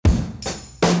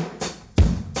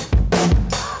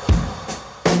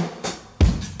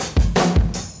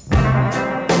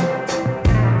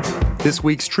This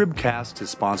week's Tribcast is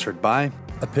sponsored by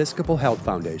Episcopal Health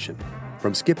Foundation.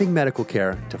 From skipping medical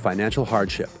care to financial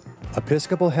hardship,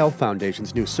 Episcopal Health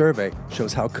Foundation's new survey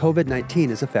shows how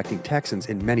COVID-19 is affecting Texans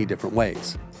in many different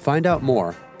ways. Find out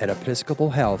more at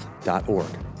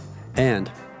episcopalhealth.org.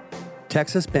 And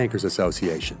Texas Bankers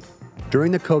Association.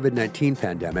 During the COVID-19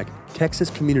 pandemic, Texas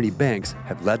community banks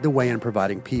have led the way in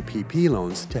providing PPP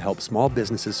loans to help small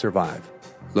businesses survive.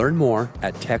 Learn more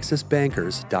at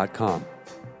texasbankers.com.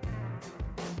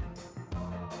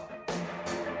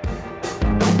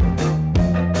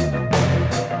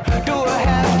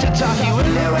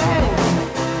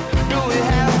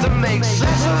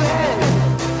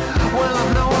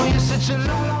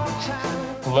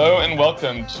 Hello and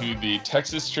welcome to the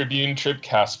Texas Tribune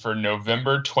Tribcast for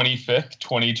November 25th,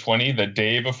 2020, the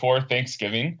day before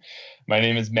Thanksgiving. My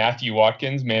name is Matthew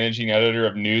Watkins, managing editor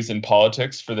of news and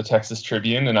politics for the Texas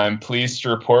Tribune, and I'm pleased to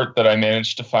report that I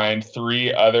managed to find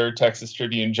 3 other Texas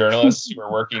Tribune journalists who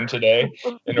are working today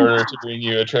in order to bring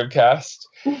you a Tribcast.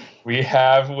 We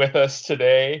have with us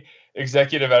today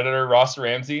executive editor Ross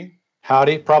Ramsey.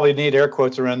 Howdy. Probably need air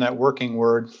quotes around that working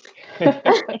word.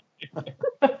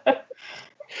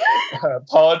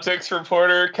 Politics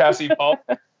reporter Cassie Paul.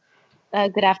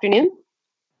 Good afternoon.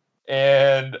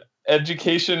 And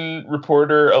education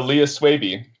reporter Aaliyah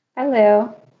Swaby.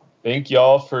 Hello. Thank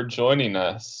y'all for joining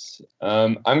us.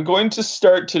 I'm going to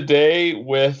start today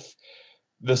with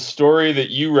the story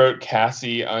that you wrote,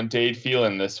 Cassie, on Dade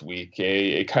Phelan this week,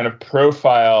 a kind of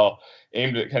profile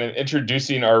aimed at kind of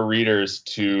introducing our readers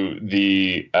to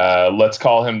the, let's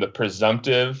call him the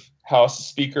presumptive House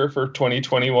Speaker for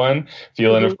 2021.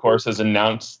 Phelan, of course, has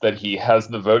announced that he has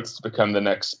the votes to become the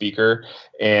next Speaker,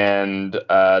 and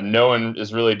no one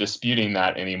is really disputing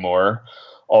that anymore,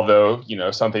 although, you know,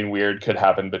 something weird could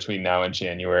happen between now and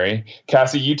January.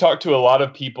 Cassie, you talked to a lot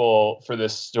of people for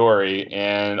this story,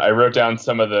 and I wrote down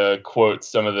some of the quotes,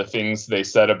 some of the things they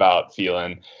said about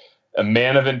Phelan. A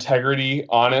man of integrity,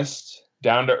 honest,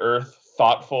 down-to-earth,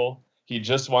 thoughtful. He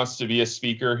just wants to be a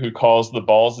speaker who calls the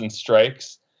balls and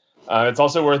strikes. It's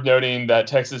also worth noting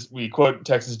that we quote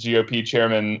Texas GOP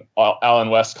Chairman Allen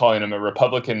West calling him a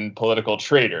Republican political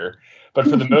traitor. But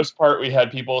for the most part, we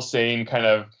had people saying kind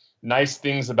of nice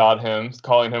things about him,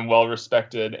 calling him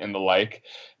well-respected and the like.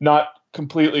 Not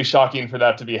completely shocking for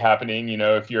that to be happening. You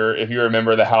know, if you're a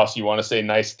member of the House, you want to say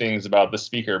nice things about the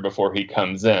Speaker before he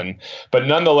comes in. But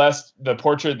nonetheless, the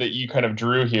portrait that you kind of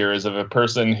drew here is of a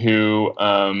person who,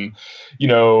 you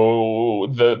know,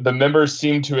 the members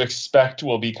seem to expect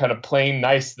will be kind of playing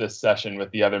nice this session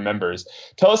with the other members.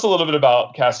 Tell us a little bit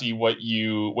about, Cassie, what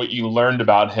you learned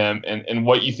about him and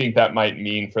what you think that might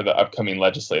mean for the upcoming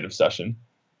legislative session.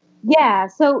 Yeah,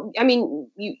 so, I mean,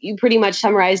 you pretty much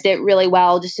summarized it really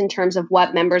well, just in terms of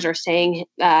what members are saying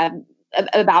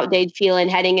about Dade Phelan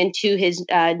heading into his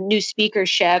new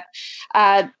speakership.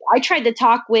 I tried to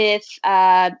talk with,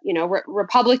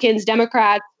 Republicans,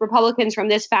 Democrats, Republicans from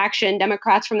this faction,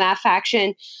 Democrats from that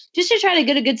faction, just to try to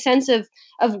get a good sense of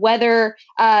whether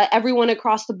everyone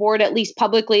across the board, at least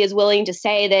publicly, is willing to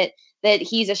say that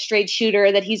he's a straight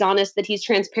shooter, that he's honest, that he's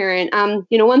transparent.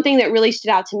 One thing that really stood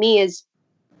out to me is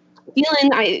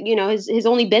Phelan, has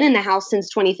only been in the House since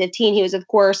 2015. He was, of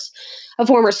course, a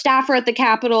former staffer at the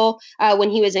Capitol when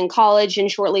he was in college and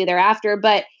shortly thereafter.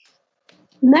 But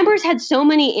members had so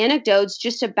many anecdotes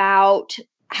just about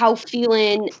how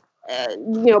Phelan,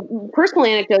 personal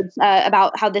anecdotes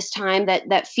about how this time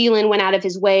that Phelan went out of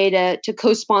his way to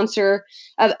co-sponsor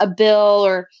a bill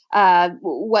or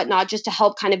whatnot, just to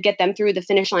help kind of get them through the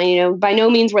finish line. You know, by no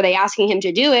means were they asking him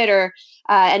to do it or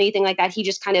anything like that. He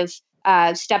just kind of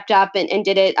stepped up and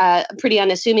did it pretty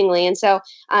unassumingly. And so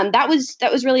that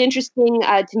was really interesting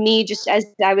to me, just as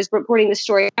I was reporting the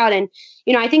story out. And,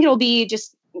 I think it'll be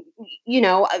just,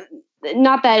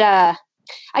 not that,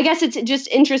 I guess it's just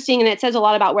interesting, and it says a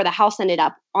lot about where the House ended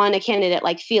up on a candidate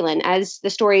like Phelan, as the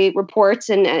story reports.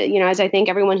 And, as I think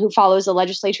everyone who follows the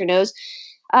legislature knows,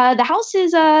 the House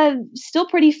is still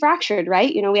pretty fractured,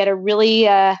 right? We had a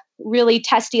really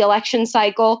testy election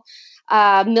cycle.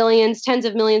 Tens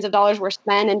of millions of dollars were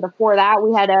spent. And before that,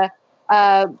 we had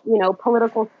a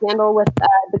political scandal with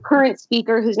the current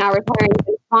speaker who's now retiring.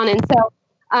 And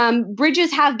so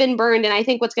bridges have been burned. And I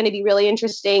think what's going to be really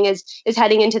interesting is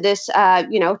heading into this,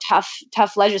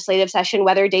 tough legislative session,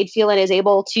 whether Dade Phelan is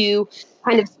able to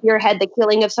kind of spearhead the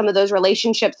killing of some of those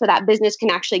relationships so that business can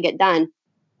actually get done.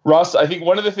 Ross, I think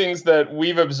one of the things that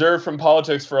we've observed from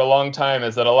politics for a long time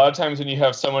is that a lot of times when you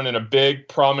have someone in a big,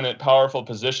 prominent, powerful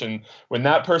position, when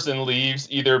that person leaves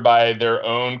either by their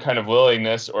own kind of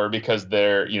willingness or because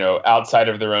they're, outside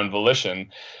of their own volition,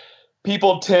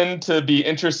 people tend to be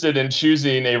interested in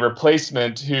choosing a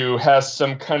replacement who has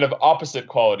some kind of opposite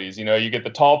qualities. You get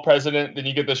the tall president, then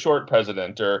you get the short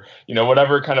president, or,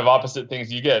 whatever kind of opposite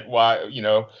things you get. Why,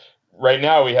 right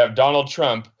now we have Donald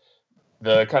Trump,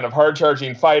 the kind of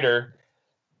hard-charging fighter.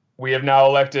 We have now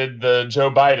elected the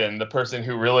Joe Biden, the person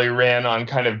who really ran on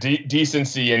kind of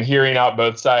decency and hearing out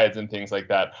both sides and things like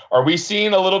that. Are we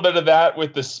seeing a little bit of that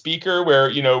with the speaker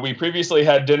where, we previously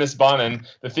had Dennis Bonnen?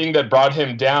 The thing that brought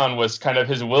him down was kind of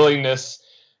his willingness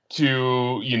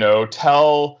to,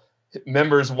 tell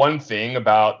members one thing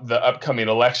about the upcoming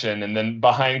election and then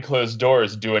behind closed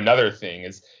doors do another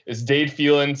thing. Is Dade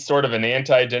Phelan sort of an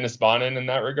anti-Dennis Bonnen in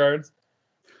that regards?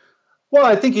 Well,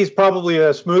 I think he's probably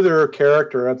a smoother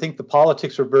character. I think the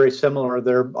politics are very similar.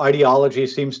 Their ideology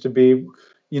seems to be,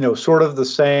 sort of the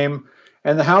same.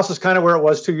 And the House is kind of where it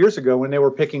was 2 years ago when they were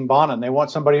picking Bonnen. They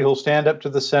want somebody who'll stand up to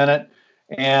the Senate.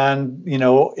 And,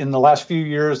 in the last few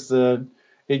years, it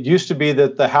used to be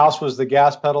that the House was the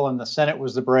gas pedal and the Senate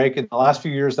was the brake. In the last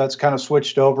few years, that's kind of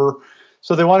switched over.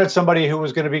 So they wanted somebody who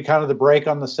was going to be kind of the brake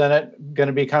on the Senate, going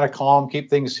to be kind of calm, keep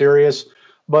things serious,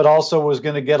 but also was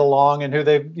going to get along and who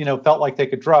they, felt like they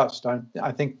could trust.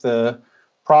 I think the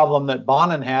problem that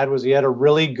Bonnen had was he had a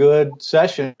really good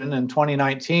session in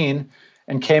 2019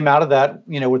 and came out of that,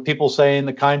 with people saying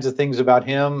the kinds of things about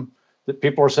him that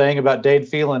people are saying about Dade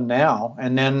Phelan now.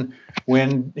 And then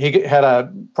when he had a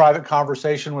private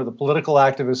conversation with a political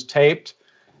activist taped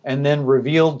and then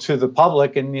revealed to the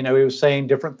public, and, he was saying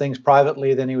different things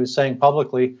privately than he was saying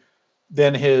publicly,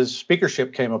 then his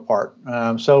speakership came apart.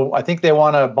 So I think they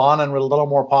want a Bonnen with a little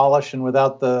more polish and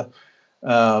without the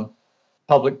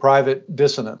public-private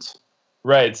dissonance.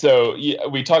 Right. So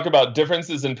we talk about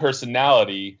differences in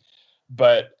personality,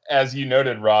 but as you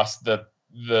noted, Ross,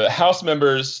 the House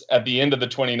members at the end of the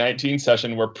 2019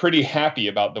 session were pretty happy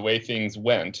about the way things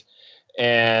went.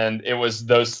 And it was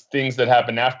those things that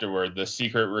happened afterward, the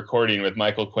secret recording with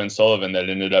Michael Quinn Sullivan, that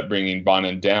ended up bringing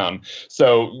Bonnen down.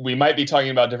 So we might be talking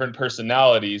about different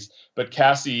personalities, but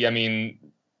Cassie,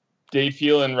 Dade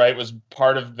Phelan, right, was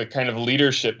part of the kind of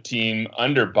leadership team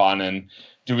under Bonnen.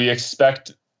 Do we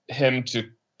expect him to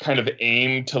kind of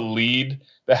aim to lead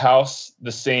the House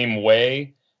the same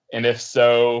way? And if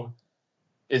so,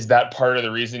 is that part of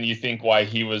the reason you think why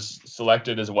he was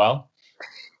selected as well?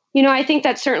 I think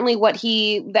that's certainly what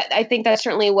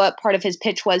part of his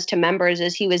pitch was to members,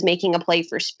 is he was making a play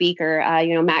for speaker.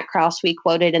 Matt Krause, we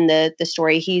quoted in the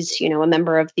story, he's, a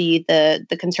member of the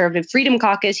Conservative Freedom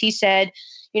Caucus. He said,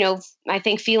 I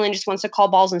think Phelan just wants to call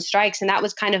balls and strikes. And that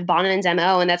was kind of Bonnen's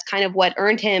MO. And that's kind of what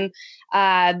earned him,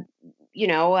 the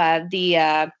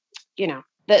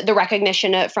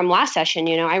recognition from last session.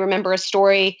 I remember a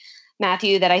story,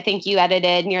 Matthew, that I think you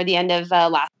edited near the end of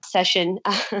last session,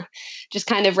 just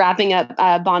kind of wrapping up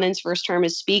Bonnen's first term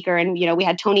as speaker. And, we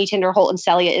had Tony Tinderholt and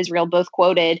Celia Israel both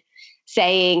quoted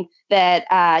saying that,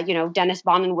 Dennis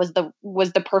Bonnen was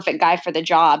the perfect guy for the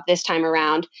job this time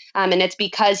around. And it's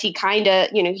because he kind of,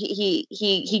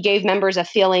 he gave members a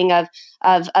feeling of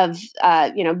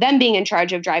them being in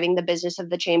charge of driving the business of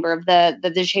the chamber, of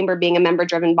the chamber being a member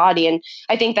driven body. And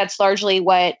I think that's largely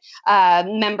what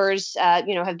members,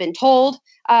 have been told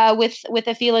with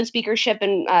the Phelan speakership,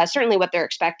 and certainly what they're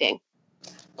expecting.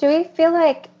 Do we feel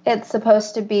like it's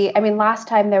supposed to be, last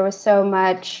time there was so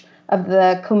much of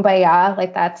the kumbaya,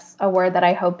 like that's a word that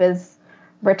I hope is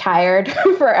retired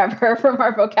forever from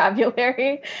our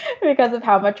vocabulary because of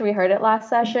how much we heard it last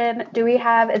session.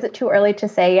 Is it too early to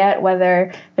say yet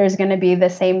whether there's going to be the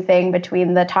same thing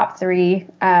between the top three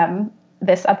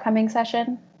this upcoming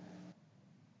session?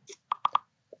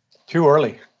 Too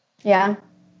early. Yeah.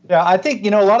 Yeah, I think,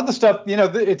 a lot of the stuff,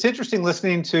 it's interesting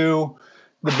listening to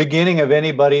the beginning of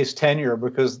anybody's tenure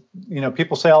because,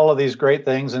 people say all of these great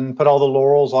things and put all the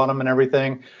laurels on them and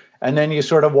everything. And then you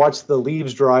sort of watch the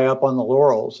leaves dry up on the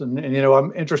laurels. And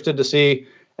I'm interested to see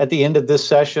at the end of this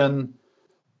session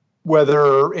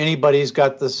whether anybody's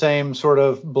got the same sort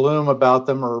of bloom about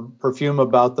them or perfume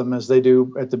about them as they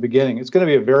do at the beginning. It's going to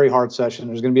be a very hard session.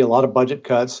 There's going to be a lot of budget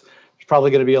cuts. There's probably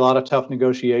going to be a lot of tough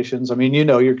negotiations.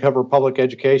 You cover public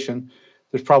education.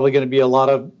 There's probably going to be a lot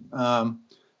of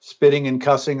spitting and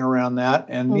cussing around that.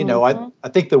 And, I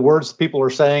think the words people are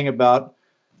saying about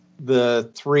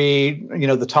the three,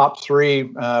 the top three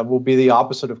will be the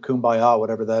opposite of kumbaya,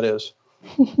 whatever that is.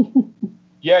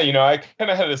 Yeah, I kind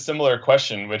of had a similar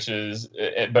question, which is,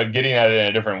 but getting at it in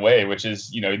a different way, which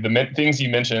is, the things you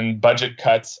mentioned, budget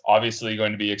cuts, obviously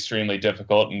going to be extremely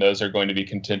difficult, and those are going to be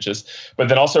contentious, but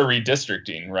then also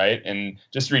redistricting, right? And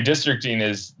just redistricting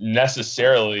is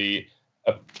necessarily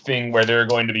a thing where there are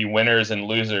going to be winners and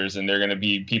losers, and there are going to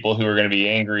be people who are going to be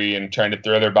angry and trying to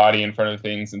throw their body in front of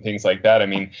things and things like that. I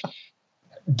mean,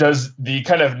 does the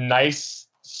kind of nice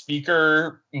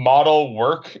speaker model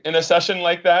work in a session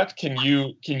like that? Can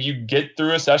you get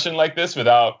through a session like this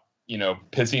without,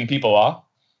 pissing people off?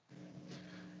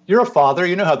 You're a father.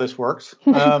 You know how this works.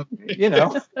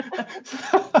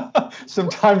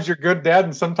 Sometimes you're good dad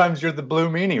and sometimes you're the blue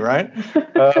meanie, right?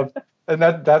 And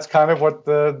that's kind of what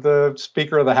the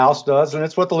Speaker of the House does. And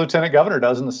it's what the Lieutenant Governor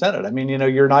does in the Senate. I mean,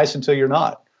 you're nice until you're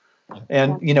not.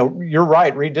 And, you're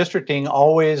right. Redistricting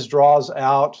always draws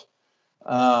out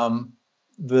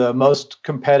the most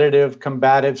competitive,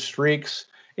 combative streaks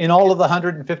in all of the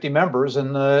 150 members.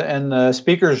 And the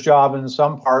Speaker's job in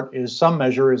some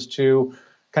measure is to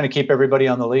kind of keep everybody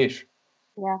on the leash.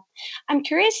 Yeah. I'm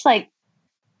curious,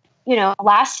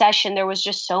 last session, there was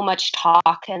just so much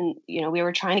talk and, we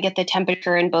were trying to get the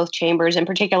temperature in both chambers, and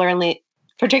particularly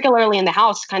in the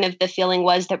House. Kind of the feeling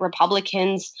was that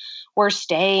Republicans were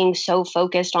staying so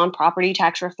focused on property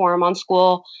tax reform, on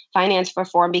school finance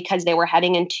reform, because they were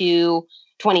heading into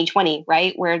 2020,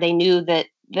 right? Where they knew that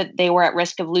they were at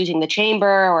risk of losing the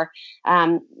chamber or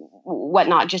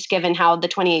whatnot, just given how the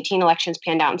 2018 elections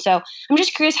panned out. And so I'm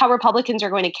just curious how Republicans are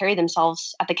going to carry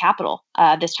themselves at the Capitol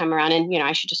this time around. And,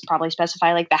 I should just probably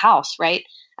specify the House, right?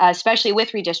 Especially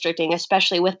with redistricting,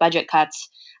 especially with budget cuts,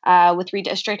 with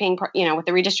redistricting, with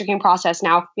the redistricting process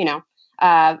now,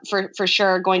 for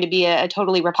sure going to be a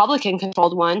totally Republican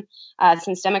controlled one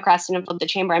since Democrats didn't flip the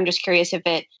chamber. I'm just curious if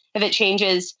it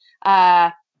changes,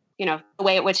 the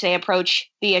way at which they approach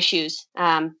the issues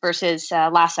versus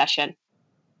last session.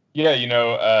 Yeah,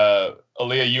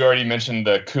 Aaliyah, you already mentioned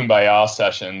the Kumbaya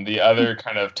session. The other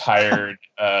kind of tired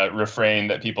refrain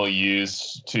that people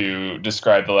used to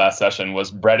describe the last session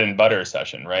was bread and butter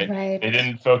session, right? They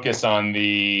didn't focus on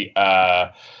the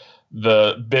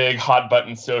big hot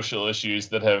button social issues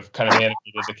that have kind of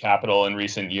animated the Capitol in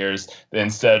recent years. They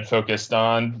instead focused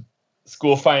on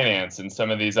school finance and some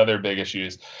of these other big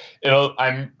issues.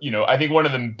 I think one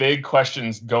of the big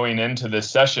questions going into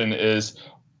this session is,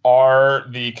 are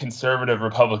the conservative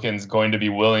Republicans going to be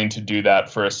willing to do that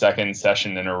for a second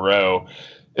session in a row,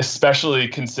 especially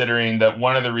considering that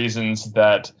one of the reasons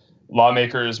that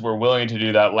lawmakers were willing to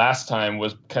do that last time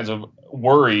was kind of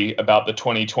worry about the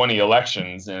 2020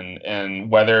 elections and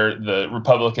whether the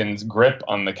Republicans' grip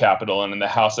on the Capitol and in the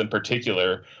House in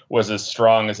particular was as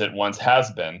strong as it once has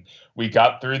been. We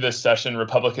got through this session.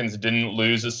 Republicans didn't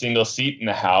lose a single seat in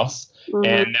the House. Mm-hmm.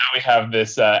 And now we have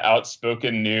this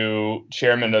outspoken new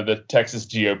chairman of the Texas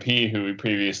GOP, who we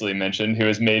previously mentioned, who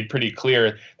has made pretty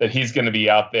clear that he's going to be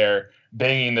out there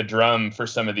banging the drum for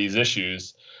some of these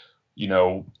issues.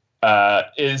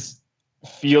 Is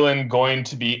Phelan going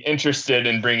to be interested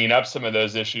in bringing up some of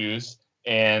those issues?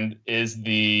 And if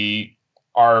the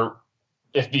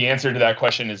answer to that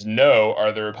question is no,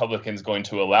 are the Republicans going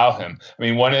to allow him? I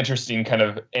mean, one interesting kind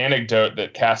of anecdote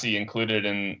that Cassie included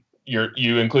in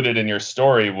your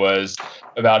story was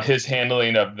about his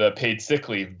handling of the paid sick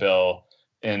leave bill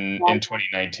in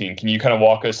 2019. Can you kind of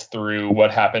walk us through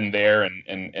what happened there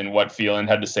and what Phelan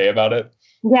had to say about it?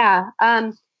 Yeah.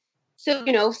 So,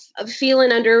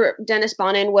 Phelan under Dennis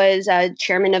Bonnen was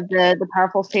chairman of the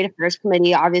Powerful State Affairs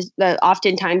Committee,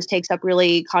 oftentimes takes up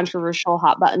really controversial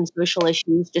hot button social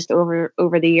issues just over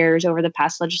the years, over the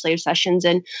past legislative sessions.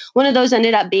 And one of those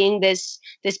ended up being this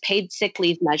paid sick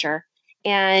leave measure.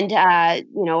 And, a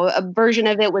version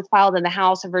of it was filed in the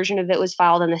House, a version of it was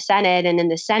filed in the Senate. And in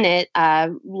the Senate,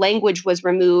 language was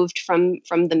removed from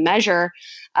the measure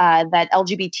that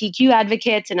LGBTQ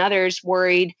advocates and others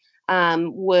worried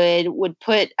would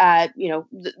put,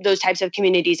 those types of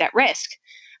communities at risk.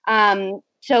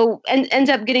 So ends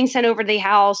up getting sent over to the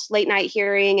House, late night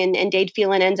hearing, and Dade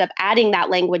Phelan ends up adding that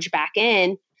language back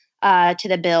in to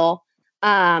the bill.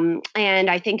 And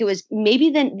I think it was maybe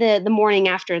the morning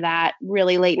after that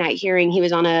really late night hearing, he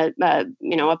was on a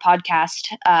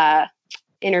podcast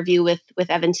interview with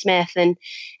Evan Smith and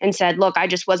said, look, I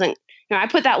just wasn't, I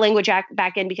put that language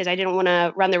back in because I didn't want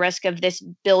to run the risk of this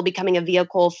bill becoming a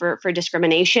vehicle for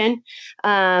discrimination.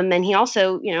 And he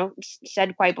also,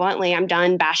 said quite bluntly, I'm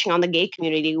done bashing on the gay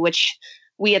community, which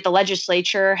we at the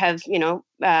legislature have,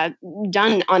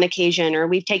 done on occasion, or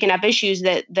we've taken up issues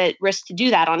that risk to do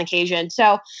that on occasion.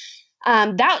 So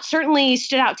that certainly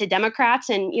stood out to Democrats.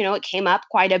 And, it came up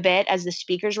quite a bit as the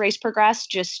speaker's race progressed,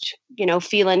 just,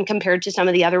 Phelan compared to some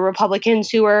of the other Republicans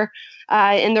who were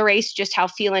in the race, just how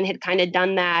Phelan had kind of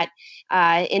done that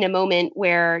in a moment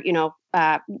where,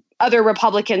 other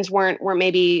Republicans weren't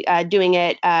maybe doing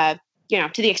it,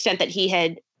 to the extent that he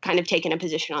had kind of taken a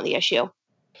position on the issue.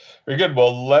 Very good.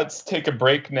 Well, let's take a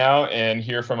break now and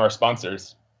hear from our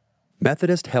sponsors.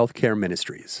 Methodist Healthcare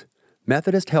Ministries.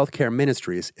 Methodist Healthcare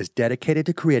Ministries is dedicated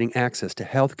to creating access to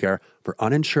healthcare for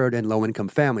uninsured and low-income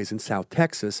families in South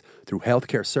Texas through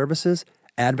healthcare services,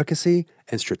 advocacy,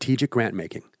 and strategic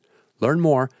grant-making. Learn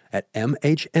more at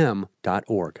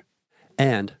mhm.org.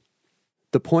 And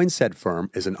the Poinsett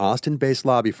Firm is an Austin-based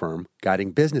lobby firm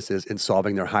guiding businesses in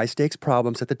solving their high-stakes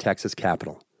problems at the Texas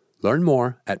Capitol. Learn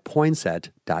more at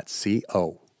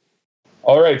poinsett.co.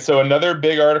 All right, so another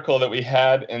big article that we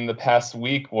had in the past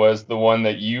week was the one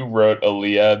that you wrote,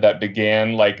 Aaliyah, that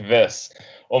began like this.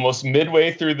 Almost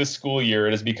midway through the school year,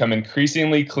 it has become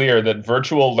increasingly clear that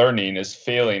virtual learning is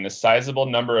failing a sizable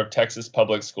number of Texas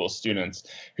public school students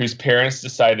whose parents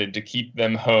decided to keep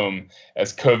them home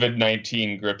as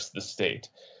COVID-19 grips the state.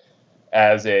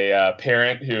 As a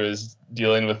parent who is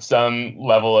dealing with some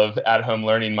level of at-home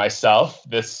learning myself,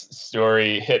 this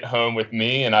story hit home with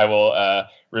me, and I will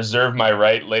reserve my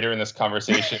right later in this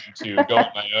conversation to go on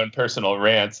my own personal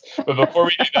rants. But before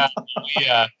we do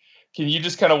that, can you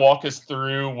just kind of walk us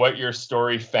through what your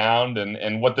story found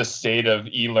and what the state of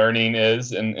e-learning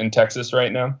is in Texas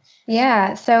right now?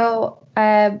 Yeah, so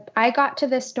I got to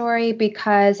this story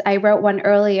because I wrote one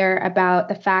earlier about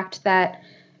the fact that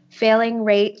failing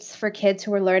rates for kids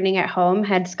who were learning at home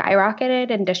had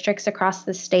skyrocketed in districts across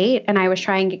the state, and I was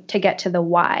trying to get to the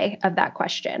why of that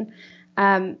question.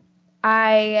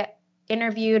 I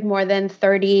interviewed more than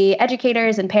 30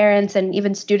 educators and parents and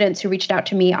even students who reached out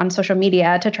to me on social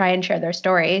media to try and share their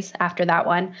stories after that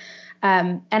one.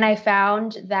 And I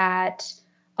found that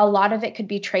a lot of it could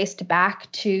be traced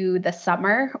back to the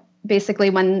summer, basically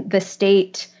when the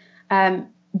state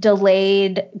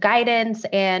delayed guidance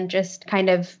and just kind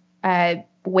of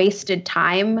wasted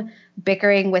time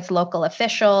bickering with local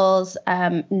officials,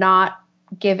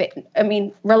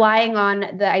 relying on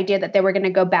the idea that they were going to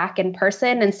go back in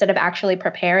person instead of actually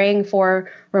preparing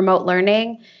for remote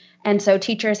learning. And so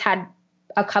teachers had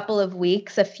a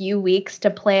few weeks to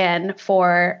plan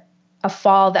for a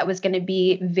fall that was going to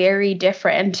be very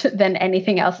different than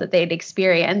anything else that they'd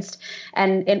experienced.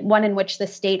 And one in which the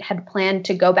state had planned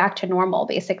to go back to normal,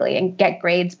 basically, and get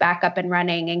grades back up and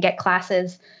running and get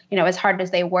classes, as hard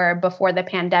as they were before the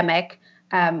pandemic.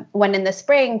 When in the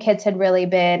spring, kids had really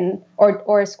been,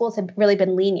 or schools had really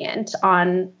been lenient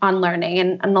on learning,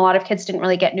 and a lot of kids didn't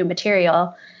really get new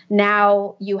material.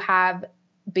 Now you have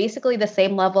basically the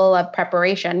same level of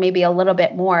preparation, maybe a little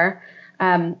bit more,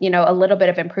 a little bit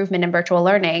of improvement in virtual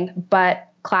learning, but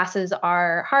classes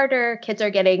are harder. Kids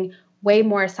are getting way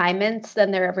more assignments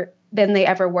than they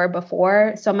ever were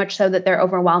before, so much so that they're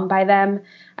overwhelmed by them.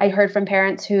 I heard from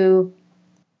parents who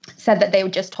said that they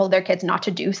just told their kids not to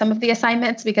do some of the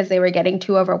assignments because they were getting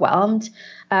too overwhelmed.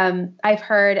 I've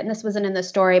heard, and this wasn't in the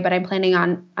story, but I'm planning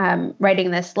on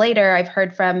writing this later. I've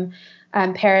heard from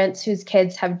parents whose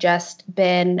kids have just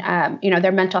been,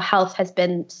 their mental health has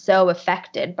been so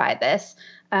affected by this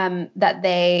that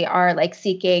they are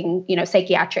seeking,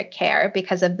 psychiatric care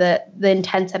because of the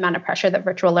intense amount of pressure that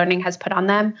virtual learning has put on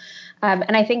them.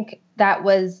 And I think that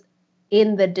was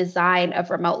in the design of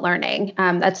remote learning.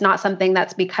 That's not something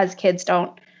that's because kids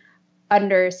don't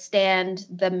understand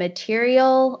the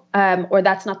material, or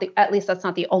that's not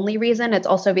the only reason. It's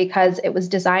also because it was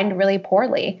designed really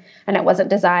poorly and it wasn't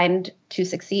designed to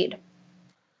succeed.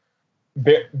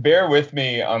 Bear with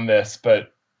me on this,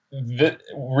 but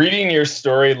reading your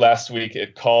story last week,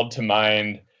 it called to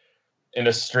mind in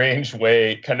a strange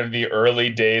way, kind of the early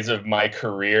days of my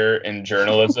career in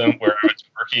journalism where I was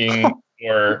working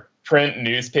for print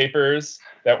newspapers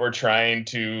that were trying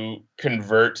to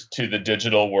convert to the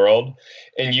digital world.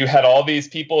 And you had all these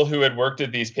people who had worked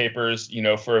at these papers,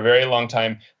 for a very long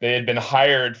time. They had been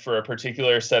hired for a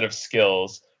particular set of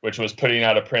skills, which was putting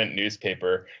out a print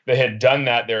newspaper. They had done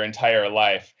that their entire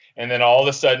life. And then all of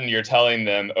a sudden you're telling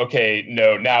them, okay,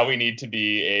 no, now we need to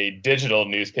be a digital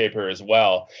newspaper as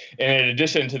well. And in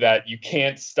addition to that, you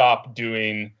can't stop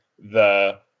doing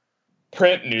the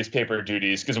print newspaper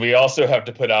duties because we also have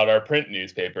to put out our print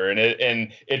newspaper. And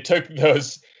it took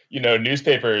those,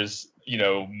 newspapers,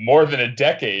 more than a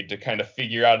decade to kind of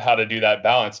figure out how to do that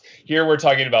balance. Here we're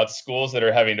talking about schools that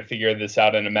are having to figure this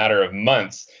out in a matter of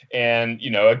months. And,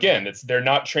 again, they're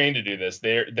not trained to do this.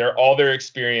 They're all their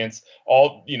experience,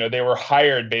 they were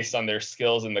hired based on their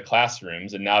skills in the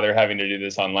classrooms, and now they're having to do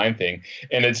this online thing.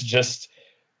 And it's just,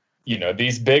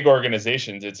 these big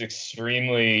organizations, it's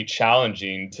extremely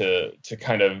challenging to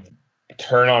kind of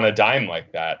turn on a dime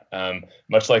like that,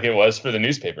 much like it was for the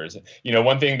newspapers.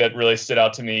 One thing that really stood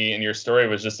out to me in your story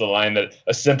was just the line that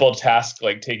a simple task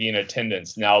like taking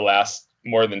attendance now lasts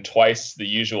more than twice the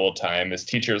usual time as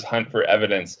teachers hunt for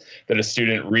evidence that a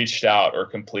student reached out or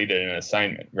completed an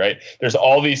assignment, right? There's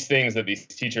all these things that these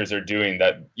teachers are doing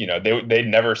that, they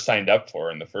never signed up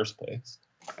for in the first place.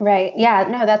 Right. Yeah,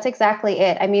 no, that's exactly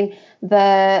it. I mean,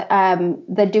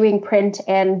 the doing print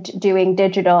and doing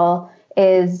digital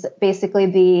is basically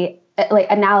the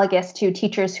analogous to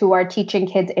teachers who are teaching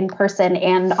kids in person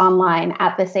and online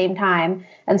at the same time,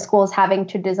 and schools having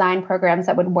to design programs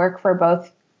that would work for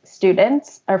both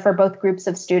students or for both groups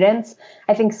of students.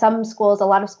 I think a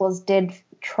lot of schools did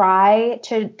try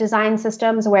to design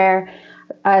systems where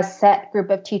a set group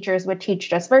of teachers would teach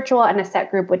just virtual and a set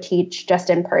group would teach just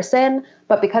in person.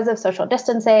 But because of social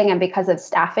distancing and because of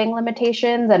staffing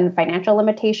limitations and financial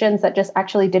limitations, that just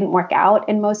actually didn't work out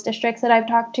in most districts that I've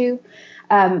talked to.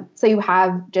 So you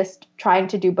have just trying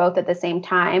to do both at the same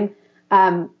time.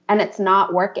 And it's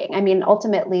not working. I mean,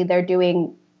 ultimately they're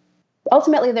doing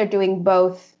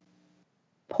both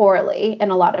poorly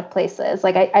in a lot of places.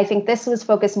 Like I think this was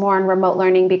focused more on remote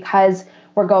learning because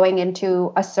we're going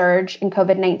into a surge in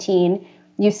COVID-19.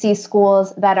 You see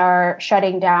schools that are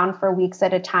shutting down for weeks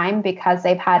at a time because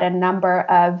they've had a number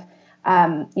of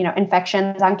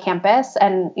infections on campus,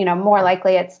 and more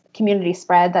likely it's community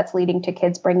spread that's leading to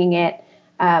kids bringing it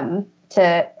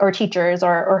or teachers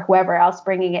or whoever else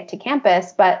bringing it to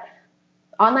campus. But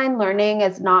online learning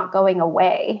is not going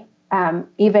away,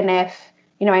 even if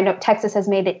I know Texas has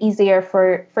made it easier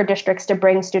for districts to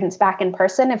bring students back in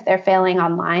person if they're failing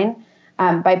online.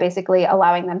 By basically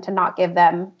allowing them to not give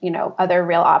them, other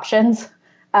real options.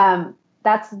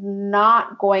 That's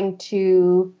not going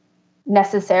to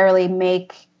necessarily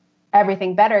make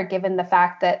everything better, given the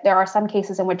fact that there are some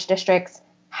cases in which districts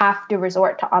have to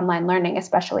resort to online learning,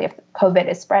 especially if COVID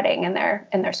is spreading in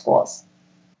their schools.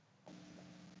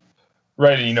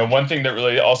 Right. One thing that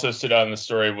really also stood out in the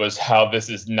story was how this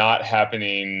is not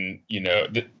happening,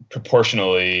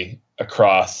 proportionally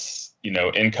across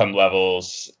income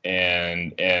levels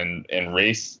and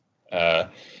race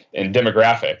and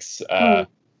demographics.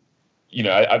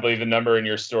 I believe the number in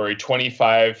your story,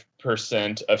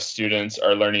 25% of students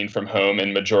are learning from home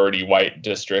in majority white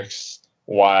districts,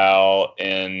 while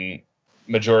in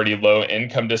majority low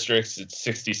income districts, it's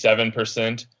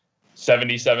 67%,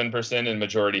 77% in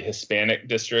majority Hispanic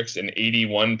districts, and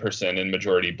 81% in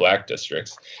majority Black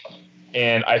districts.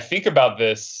 And I think about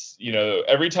this,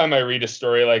 every time I read a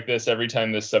story like this, every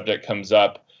time this subject comes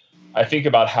up, I think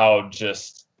about how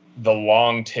just the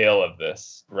long tail of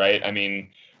this, right? I mean,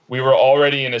 we were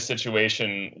already in a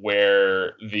situation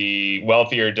where the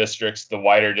wealthier districts, the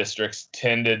whiter districts,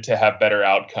 tended to have better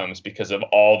outcomes because of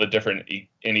all the different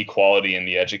inequality in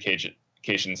the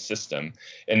education system.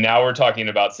 And now we're talking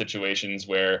about situations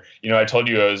where, I told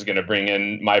you I was going to bring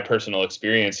in my personal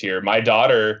experience here. My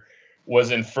daughter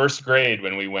was in first grade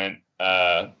when we went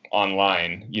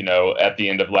online, at the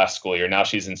end of last school year. Now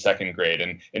she's in second grade.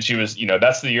 And she was,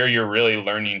 that's the year you're really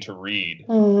learning to read.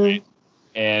 Mm-hmm. Right?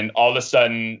 And all of a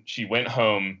sudden she went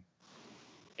home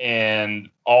and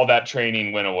all that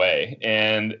training went away.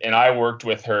 And I worked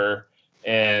with her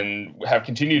and have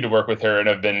continued to work with her and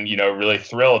have been, really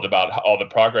thrilled about all the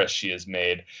progress she has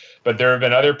made. But there have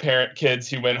been other kids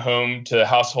who went home to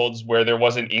households where there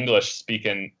wasn't English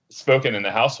spoken in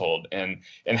the household. And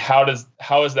how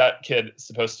is that kid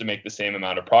supposed to make the same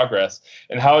amount of progress?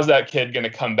 And how is that kid going to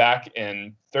come back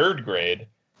in third grade,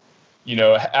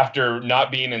 after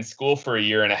not being in school for a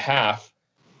year and a half,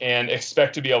 and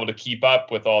expect to be able to keep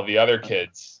up with all the other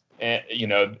kids? And,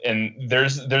 and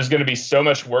there's going to be so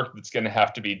much work that's going to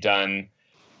have to be done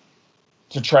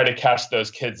to try to catch those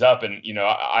kids up. And,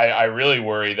 I really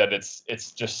worry that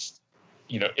it's just,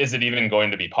 is it even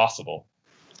going to be possible?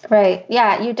 Right.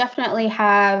 Yeah, you definitely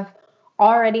have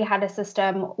already had a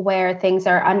system where things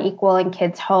are unequal in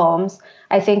kids' homes.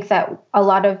 I think that a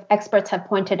lot of experts have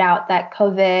pointed out that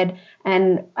COVID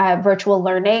and virtual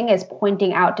learning is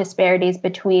pointing out disparities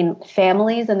between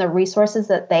families and the resources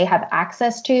that they have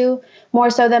access to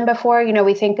more so than before.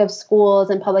 We think of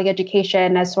schools and public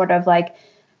education as sort of like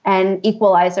an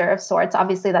equalizer of sorts.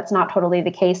 Obviously, that's not totally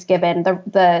the case given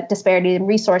the disparity in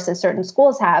resources certain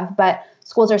schools have, but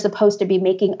schools are supposed to be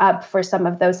making up for some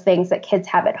of those things that kids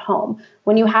have at home.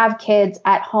 When you have kids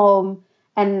at home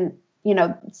and,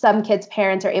 some kids'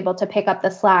 parents are able to pick up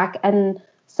the slack, and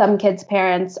some kids'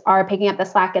 parents are picking up the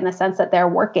slack in the sense that they're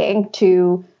working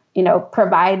to,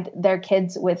 provide their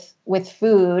kids with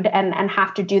food and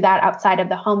have to do that outside of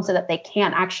the home so that they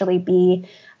can't actually be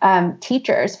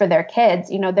teachers for their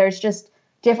kids. There's just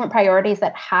different priorities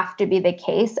that have to be the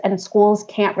case, and schools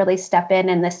can't really step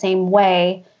in the same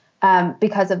way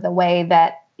because of the way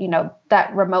that,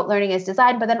 that remote learning is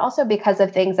designed, but then also because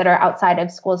of things that are outside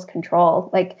of school's control.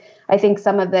 Like, I think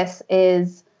some of this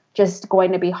is just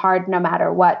going to be hard no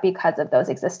matter what because of those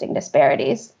existing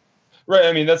disparities. Right.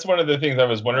 I mean, that's one of the things I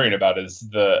was wondering about is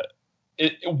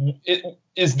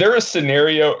is there a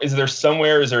scenario, is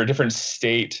there a different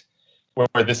state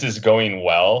where this is going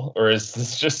well, or is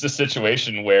this just a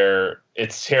situation where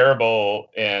it's terrible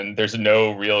and there's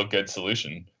no real good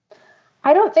solution?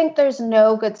 I don't think there's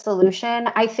no good solution.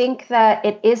 I think that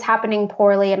it is happening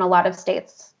poorly in a lot of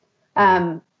states,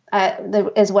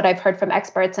 is what I've heard from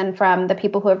experts and from the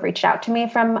people who have reached out to me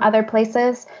from other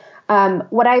places.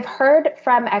 What I've heard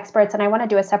from experts, and I want to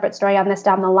do a separate story on this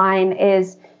down the line,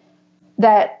 is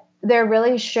that there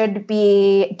really should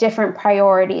be different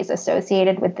priorities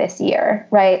associated with this year,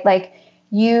 right? Like,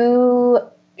 you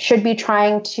should be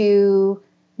trying to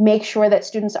make sure that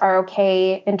students are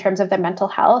okay in terms of their mental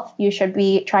health. You should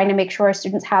be trying to make sure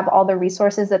students have all the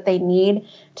resources that they need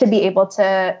to be able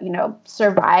to,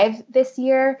 survive this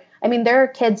year. I mean, there are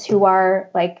kids who are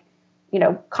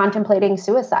contemplating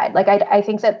suicide. Like, I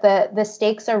think that the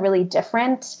stakes are really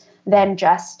different than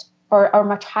just, or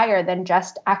much higher than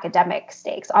just academic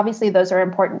stakes. Obviously, those are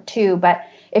important too. But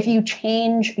if you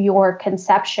change your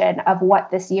conception of what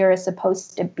this year is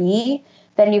supposed to be,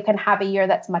 then you can have a year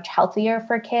that's much healthier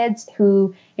for kids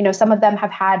who, some of them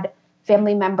have had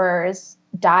family members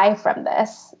die from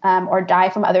this, or die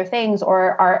from other things,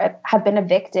 or have been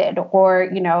evicted, or,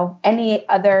 any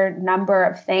other number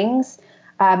of things.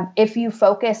 If you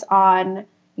focus on,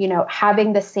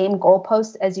 having the same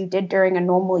goalposts as you did during a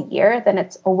normal year, then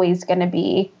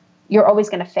you're always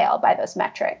going to fail by those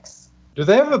metrics. Do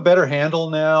they have a better handle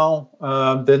now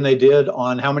than they did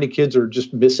on how many kids are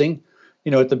just missing?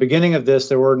 At the beginning of this,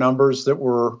 there were numbers that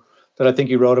I think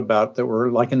you wrote about that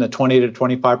were like in the 20 to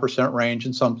 25% range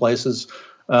in some places.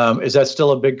 Is that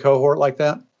still a big cohort like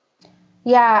that?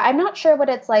 Yeah, I'm not sure what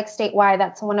it's like statewide.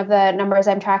 That's one of the numbers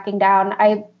I'm tracking down.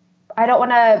 I don't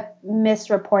want to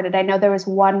misreport it. I know there was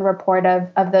one report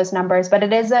of those numbers, but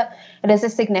it is a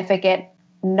significant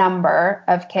number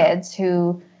of kids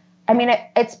who,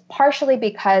 it's partially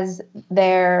because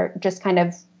they're just kind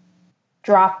of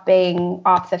dropping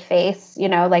off the face,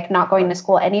 not going to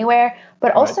school anywhere.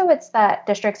 But also it's that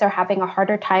districts are having a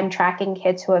harder time tracking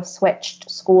kids who have switched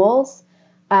schools,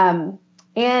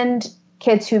 and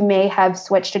kids who may have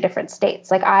switched to different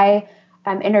states. Like, I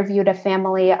interviewed a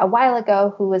family a while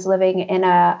ago who was living in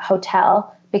a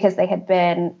hotel because they had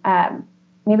been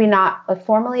maybe not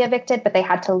formally evicted, but they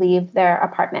had to leave their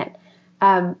apartment.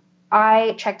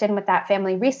 I checked in with that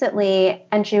family recently,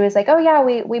 and she was like, "Oh yeah,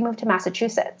 we moved to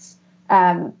Massachusetts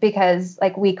because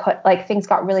things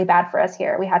got really bad for us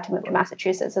here. We had to move to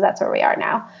Massachusetts, so that's where we are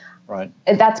now." Right.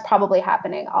 That's probably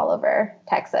happening all over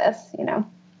Texas.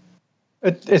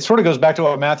 It sort of goes back to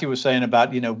what Matthew was saying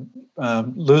about,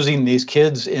 losing these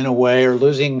kids in a way, or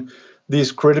losing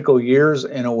these critical years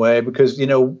in a way, because,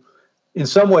 in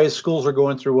some ways schools are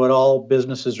going through what all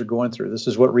businesses are going through. This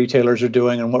is what retailers are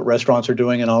doing and what restaurants are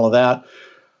doing and all of that.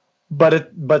 But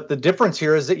the difference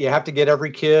here is that you have to get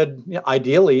every kid,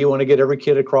 ideally you want to get every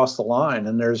kid across the line.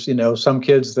 And there's, some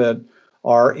kids that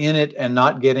are in it and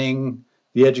not getting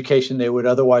the education they would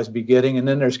otherwise be getting. And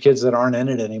then there's kids that aren't in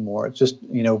it anymore. It's just,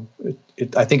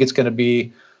 I think it's going to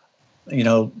be,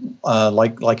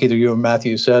 like either you or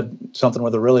Matthew said, something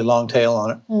with a really long tail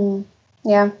on it.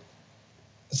 Yeah.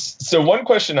 So one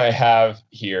question I have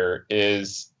here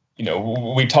is,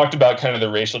 we talked about kind of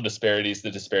the racial disparities,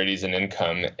 the disparities in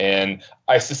income. And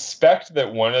I suspect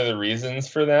that one of the reasons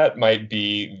for that might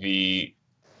be the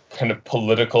kind of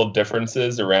political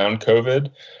differences around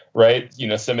COVID, right?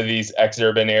 Some of these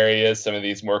exurban areas, some of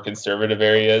these more conservative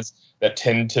areas that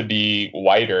tend to be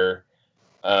whiter,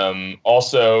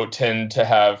 also tend to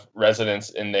have residents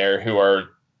in there who are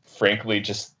frankly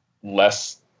just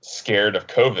less scared of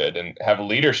COVID and have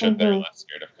leadership that are less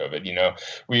scared of COVID.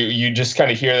 You just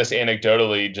kind of hear this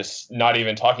anecdotally, just not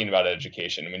even talking about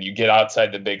education. When you get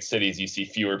outside the big cities, you see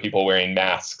fewer people wearing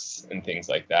masks and things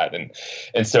like that.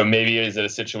 And so maybe is it a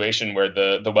situation where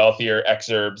the wealthier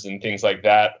exurbs and things like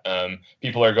that,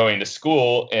 people are going to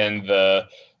school, and the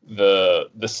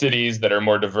cities that are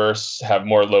more diverse have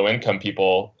more low income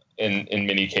people in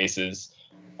many cases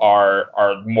are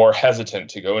more hesitant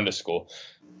to go into school.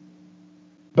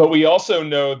 But we also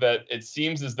know that it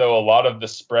seems as though a lot of the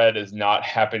spread is not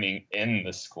happening in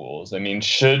the schools. I mean,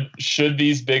 should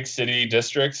these big city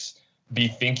districts be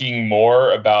thinking more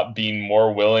about being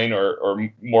more willing or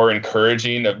more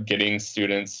encouraging of getting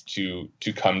students to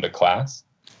come to class?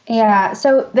 Yeah,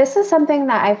 so this is something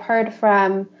that I've heard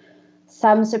from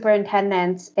some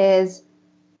superintendents is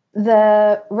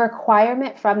the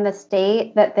requirement from the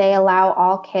state that they allow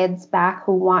all kids back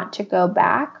who want to go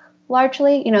back,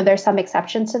 largely, there's some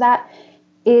exceptions to that,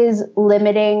 is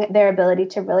limiting their ability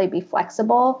to really be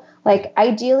flexible. Like,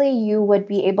 ideally, you would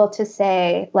be able to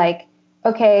say, like,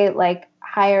 okay, like,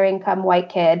 higher income white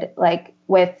kid, like,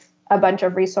 with a bunch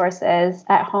of resources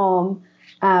at home,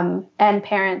 and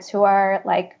parents who are,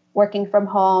 like, working from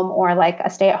home, or like a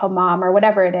stay-at-home mom, or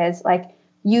whatever it is, like,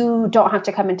 you don't have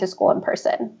to come into school in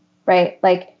person, right?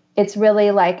 Like, it's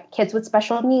really like kids with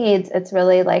special needs. It's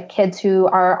really like kids who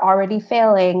are already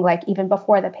failing, like even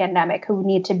before the pandemic, who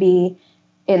need to be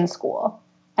in school.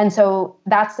 And so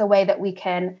that's the way that we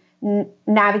can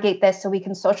navigate this, so we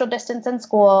can social distance in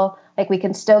school. Like, we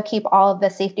can still keep all of the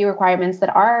safety requirements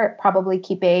that are probably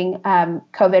keeping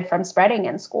COVID from spreading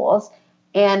in schools.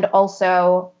 And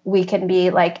also we can be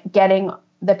like getting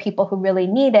the people who really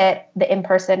need it, the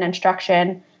in-person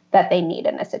instruction that they need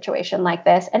in a situation like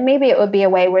this. And maybe it would be a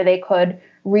way where they could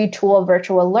retool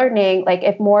virtual learning. Like,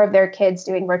 if more of their kids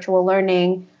doing virtual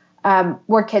learning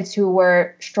were kids who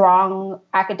were strong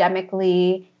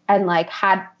academically and like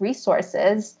had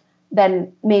resources,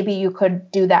 then maybe you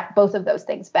could do that, both of those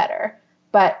things better.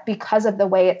 But because of the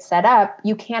way it's set up,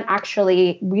 you can't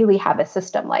actually really have a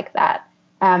system like that.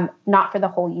 Not for the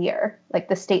whole year. Like,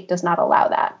 the state does not allow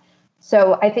that.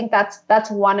 So I think that's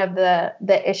one of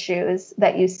the issues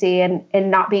that you see in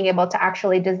not being able to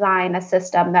actually design a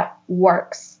system that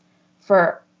works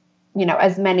for,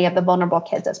 as many of the vulnerable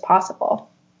kids as possible.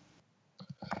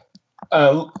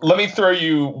 Let me throw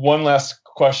you one last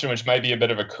question, which might be a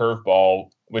bit of a curveball,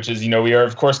 which is, we are,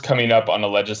 of course, coming up on a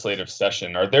legislative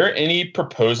session. Are there any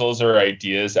proposals or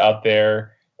ideas out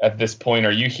there at this point?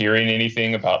 Are you hearing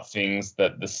anything about things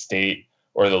that the state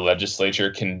or the legislature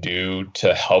can do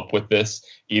to help with this?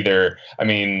 Either,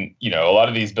 a lot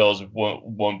of these bills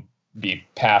won't be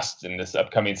passed in this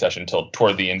upcoming session until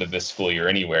toward the end of this school year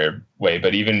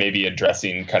but even maybe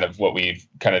addressing kind of what we've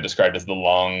kind of described as the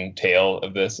long tail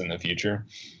of this in the future?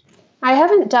 I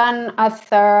haven't done a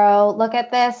thorough look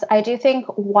at this. I do think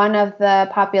one of the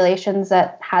populations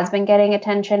that has been getting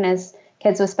attention is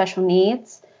kids with special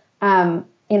needs.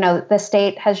 The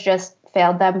state has just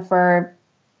failed them for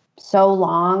so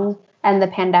long, and the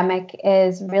pandemic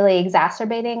is really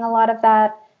exacerbating a lot of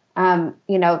that. I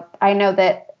know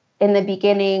that in the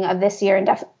beginning of this year, and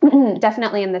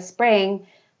definitely in the spring,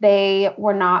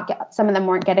 some of them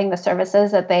weren't getting the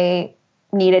services that they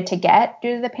needed to get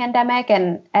due to the pandemic.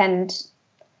 And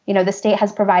the state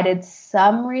has provided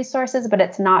some resources, but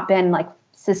it's not been like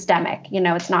systemic,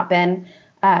 it's not been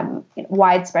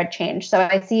widespread change. So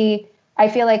I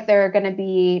feel like there are going to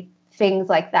be things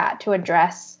like that to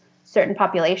address certain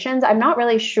populations. I'm not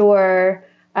really sure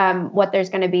what there's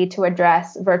going to be to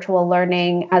address virtual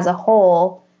learning as a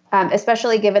whole,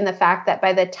 especially given the fact that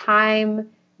by the time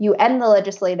you end the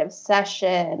legislative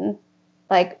session,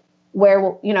 like,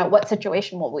 what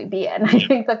situation will we be in? I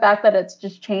think the fact that it's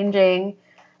just changing,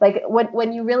 like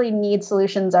when you really need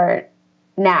solutions are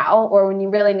now, or when you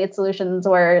really need solutions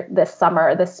or this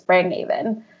summer, this spring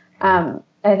even. I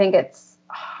think it's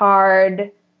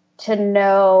hard to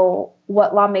know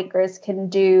what lawmakers can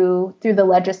do through the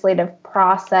legislative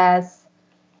process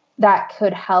that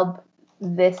could help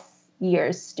this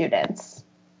year's students.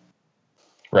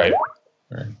 Right.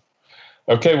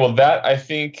 Okay, well, that I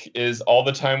think is all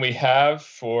the time we have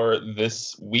for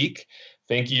this week.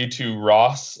 Thank you to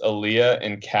Ross, Aaliyah,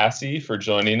 and Cassie for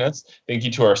joining us. Thank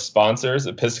you to our sponsors,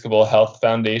 Episcopal Health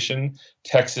Foundation,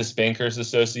 Texas Bankers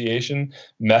Association,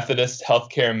 Methodist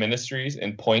Healthcare Ministries,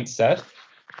 and Poinsett.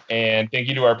 And thank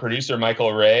you to our producer,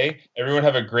 Michael Ray. Everyone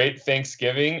have a great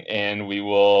Thanksgiving, and we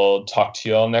will talk to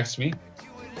you all next week.